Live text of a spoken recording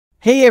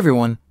Hey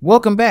everyone,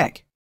 welcome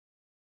back.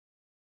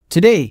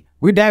 Today,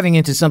 we're diving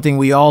into something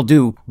we all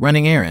do,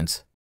 running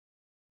errands.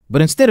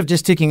 But instead of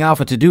just ticking off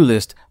a to-do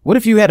list, what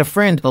if you had a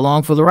friend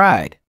along for the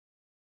ride?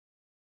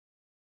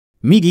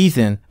 Meet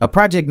Ethan, a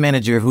project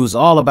manager who's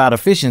all about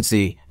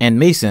efficiency, and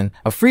Mason,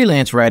 a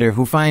freelance writer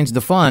who finds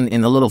the fun in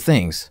the little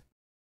things.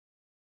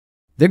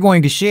 They're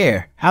going to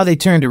share how they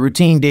turned a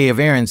routine day of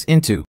errands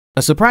into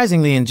a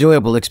surprisingly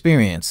enjoyable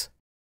experience.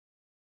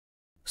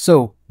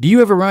 So, do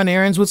you ever run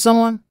errands with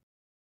someone?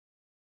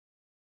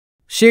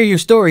 Share your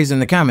stories in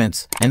the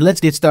comments, and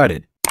let's get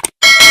started.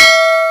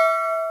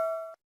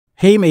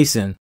 Hey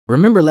Mason,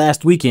 remember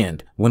last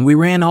weekend when we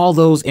ran all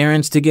those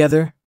errands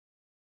together?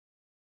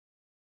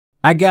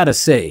 I gotta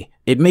say,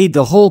 it made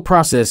the whole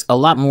process a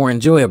lot more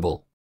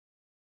enjoyable.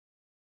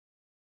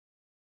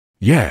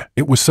 Yeah,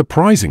 it was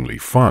surprisingly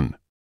fun.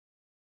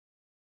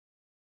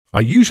 I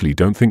usually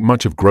don't think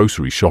much of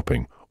grocery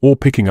shopping or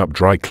picking up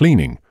dry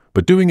cleaning,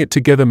 but doing it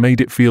together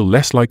made it feel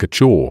less like a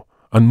chore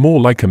and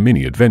more like a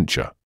mini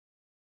adventure.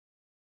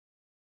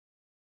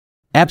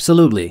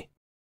 Absolutely.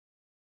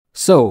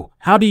 So,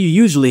 how do you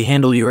usually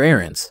handle your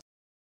errands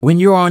when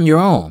you're on your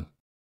own?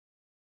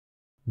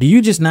 Do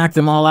you just knock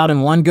them all out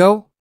in one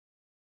go?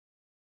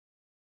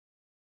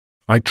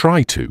 I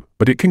try to,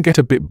 but it can get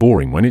a bit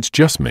boring when it's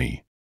just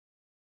me.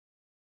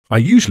 I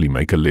usually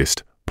make a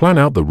list, plan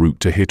out the route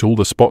to hit all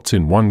the spots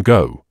in one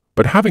go,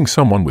 but having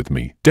someone with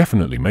me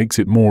definitely makes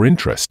it more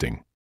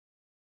interesting.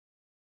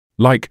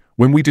 Like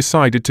when we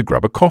decided to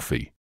grab a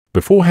coffee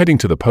before heading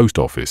to the post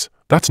office.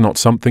 That's not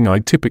something I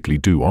typically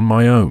do on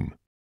my own.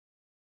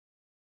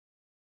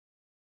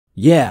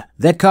 Yeah,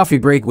 that coffee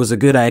break was a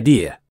good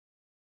idea.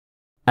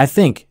 I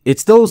think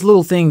it's those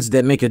little things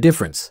that make a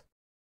difference.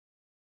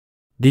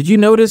 Did you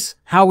notice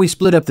how we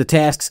split up the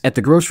tasks at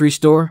the grocery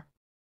store?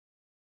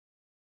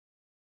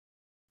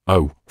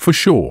 Oh, for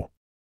sure.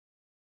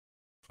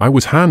 I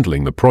was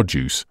handling the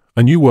produce,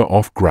 and you were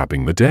off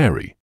grabbing the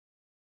dairy.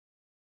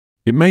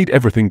 It made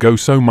everything go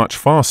so much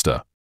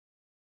faster.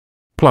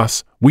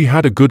 Plus, we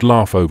had a good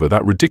laugh over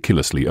that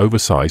ridiculously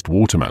oversized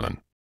watermelon.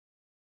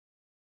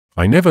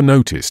 I never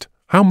noticed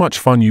how much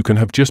fun you can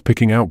have just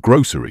picking out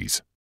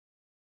groceries.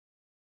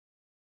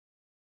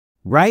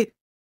 Right?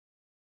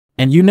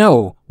 And you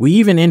know, we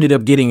even ended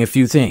up getting a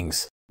few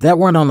things that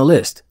weren't on the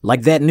list,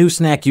 like that new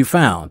snack you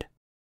found.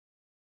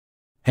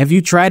 Have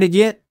you tried it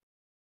yet?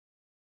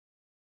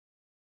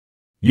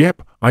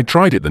 Yep, I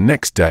tried it the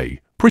next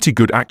day. Pretty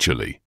good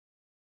actually.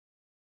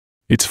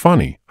 It's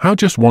funny how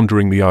just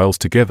wandering the aisles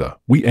together,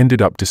 we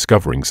ended up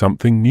discovering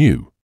something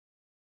new.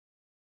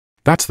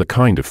 That's the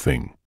kind of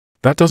thing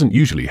that doesn't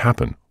usually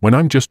happen when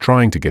I'm just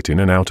trying to get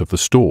in and out of the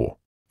store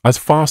as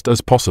fast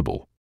as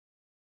possible.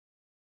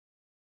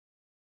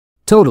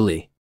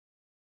 Totally.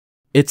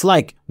 It's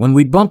like when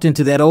we bumped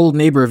into that old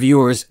neighbor of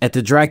yours at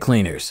the dry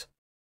cleaners.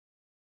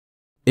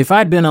 If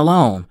I'd been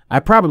alone, I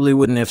probably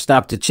wouldn't have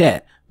stopped to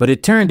chat, but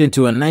it turned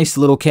into a nice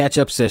little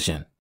catch-up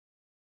session.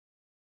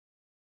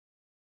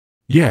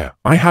 Yeah,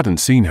 I hadn't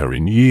seen her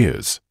in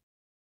years.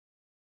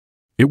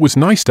 It was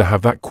nice to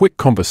have that quick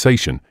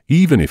conversation,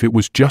 even if it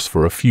was just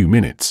for a few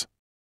minutes.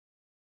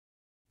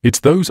 It's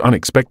those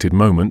unexpected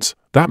moments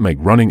that make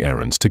running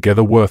errands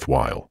together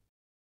worthwhile.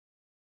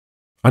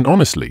 And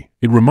honestly,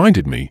 it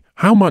reminded me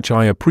how much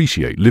I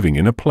appreciate living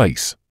in a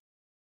place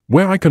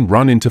where I can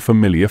run into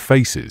familiar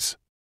faces.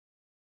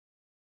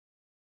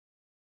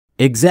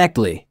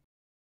 Exactly.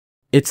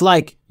 It's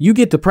like you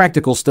get the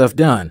practical stuff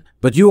done,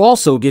 but you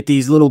also get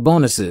these little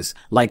bonuses,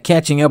 like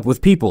catching up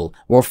with people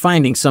or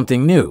finding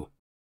something new.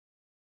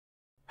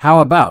 How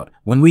about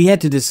when we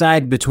had to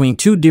decide between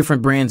two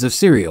different brands of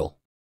cereal?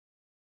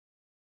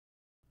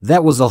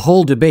 That was a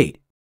whole debate.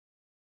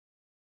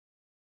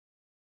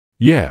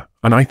 Yeah,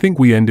 and I think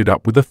we ended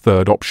up with a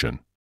third option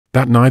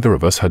that neither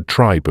of us had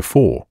tried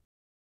before.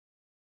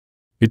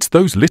 It's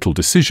those little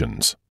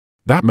decisions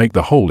that make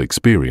the whole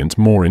experience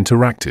more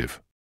interactive.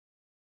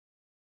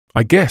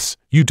 I guess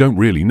you don't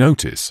really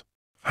notice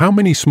how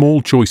many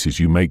small choices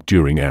you make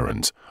during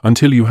errands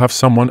until you have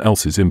someone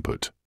else's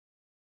input.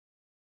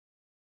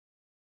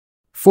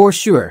 For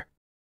sure.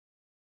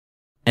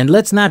 And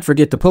let's not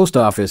forget the post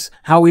office,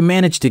 how we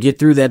managed to get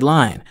through that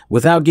line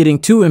without getting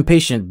too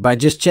impatient by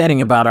just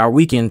chatting about our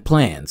weekend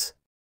plans.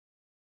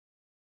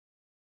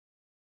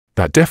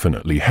 That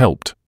definitely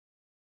helped.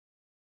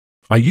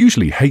 I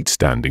usually hate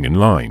standing in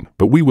line,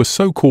 but we were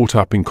so caught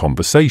up in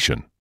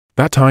conversation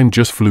that time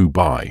just flew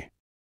by.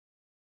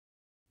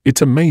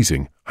 It's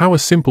amazing how a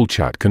simple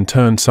chat can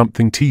turn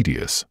something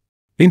tedious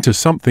into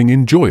something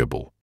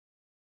enjoyable.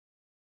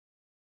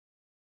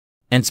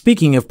 And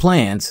speaking of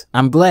plans,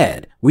 I'm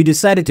glad we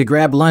decided to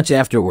grab lunch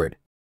afterward.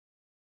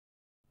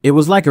 It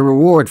was like a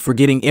reward for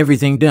getting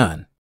everything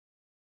done.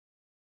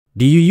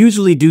 Do you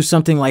usually do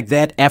something like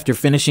that after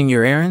finishing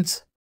your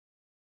errands?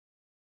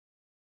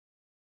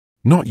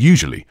 Not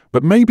usually,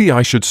 but maybe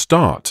I should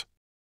start.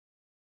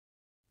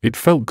 It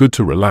felt good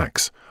to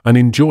relax and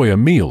enjoy a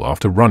meal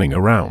after running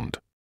around.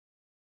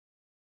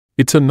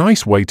 It's a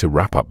nice way to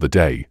wrap up the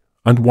day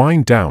and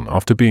wind down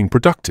after being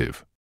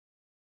productive.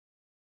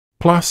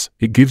 Plus,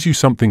 it gives you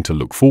something to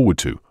look forward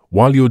to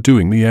while you're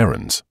doing the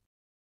errands.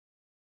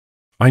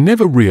 I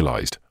never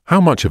realized how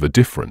much of a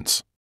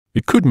difference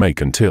it could make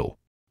until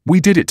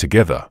we did it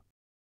together.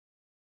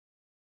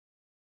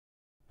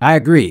 I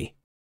agree.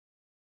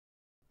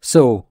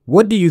 So,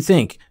 what do you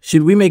think?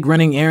 Should we make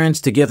running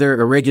errands together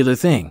a regular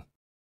thing?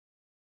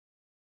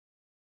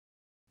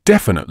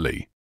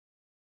 Definitely.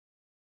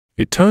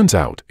 It turns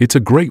out it's a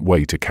great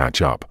way to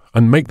catch up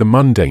and make the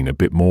mundane a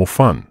bit more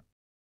fun.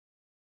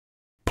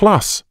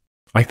 Plus,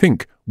 I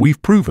think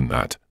we've proven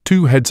that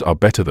two heads are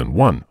better than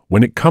one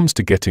when it comes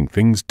to getting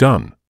things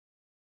done.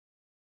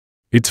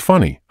 It's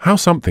funny how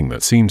something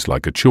that seems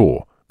like a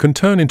chore can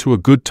turn into a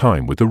good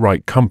time with the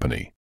right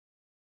company.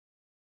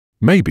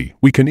 Maybe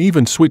we can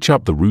even switch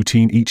up the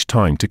routine each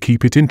time to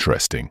keep it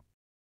interesting.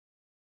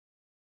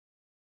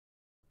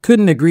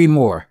 Couldn't agree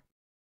more.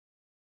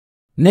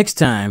 Next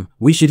time,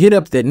 we should hit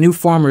up that new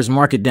farmer's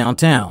market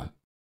downtown.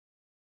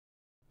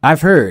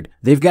 I've heard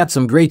they've got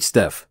some great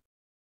stuff.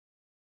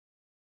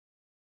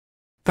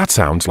 That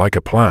sounds like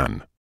a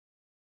plan.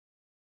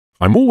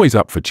 I'm always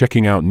up for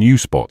checking out new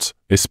spots,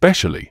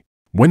 especially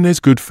when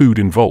there's good food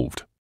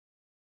involved.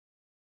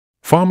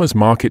 Farmers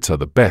markets are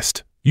the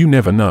best. You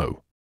never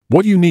know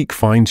what unique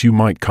finds you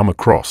might come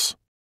across.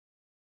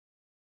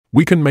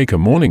 We can make a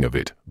morning of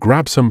it,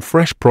 grab some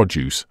fresh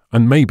produce,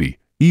 and maybe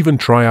even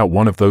try out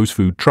one of those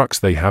food trucks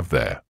they have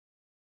there.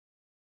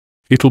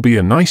 It'll be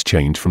a nice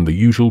change from the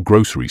usual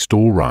grocery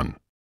store run.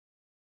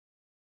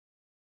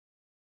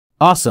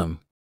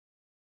 Awesome.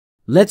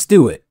 Let's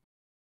do it.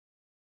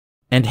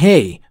 And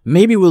hey,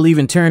 maybe we'll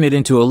even turn it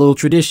into a little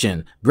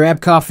tradition,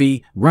 grab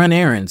coffee, run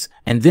errands,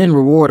 and then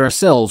reward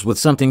ourselves with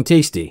something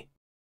tasty.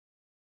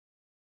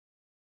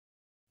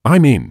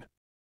 I'm in.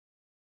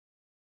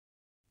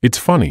 It's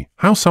funny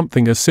how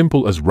something as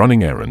simple as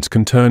running errands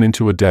can turn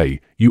into a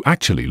day you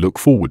actually look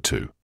forward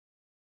to.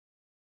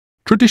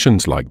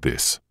 Traditions like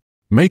this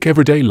make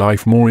everyday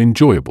life more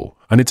enjoyable,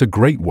 and it's a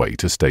great way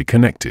to stay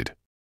connected.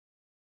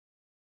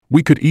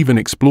 We could even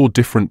explore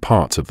different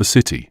parts of the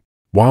city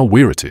while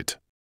we're at it.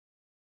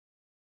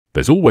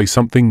 There's always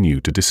something new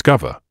to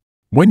discover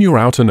when you're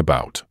out and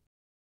about.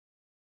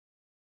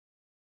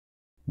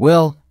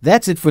 Well,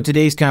 that's it for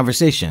today's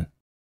conversation.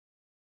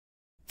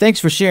 Thanks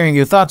for sharing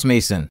your thoughts,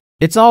 Mason.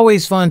 It's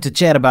always fun to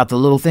chat about the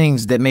little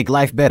things that make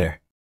life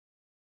better.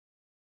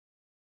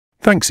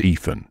 Thanks,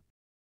 Ethan.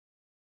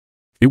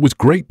 It was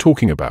great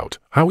talking about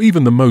how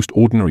even the most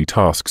ordinary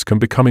tasks can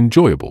become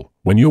enjoyable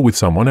when you're with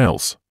someone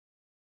else.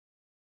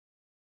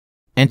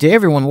 And to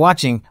everyone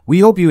watching, we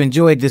hope you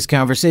enjoyed this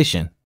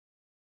conversation.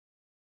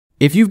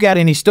 If you've got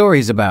any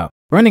stories about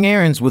running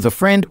errands with a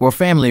friend or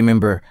family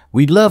member,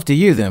 we'd love to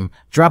hear them.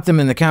 Drop them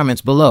in the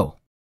comments below.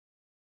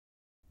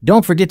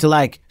 Don't forget to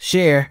like,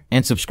 share,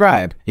 and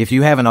subscribe if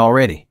you haven't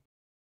already.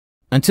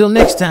 Until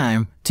next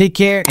time, take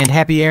care and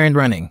happy errand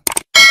running.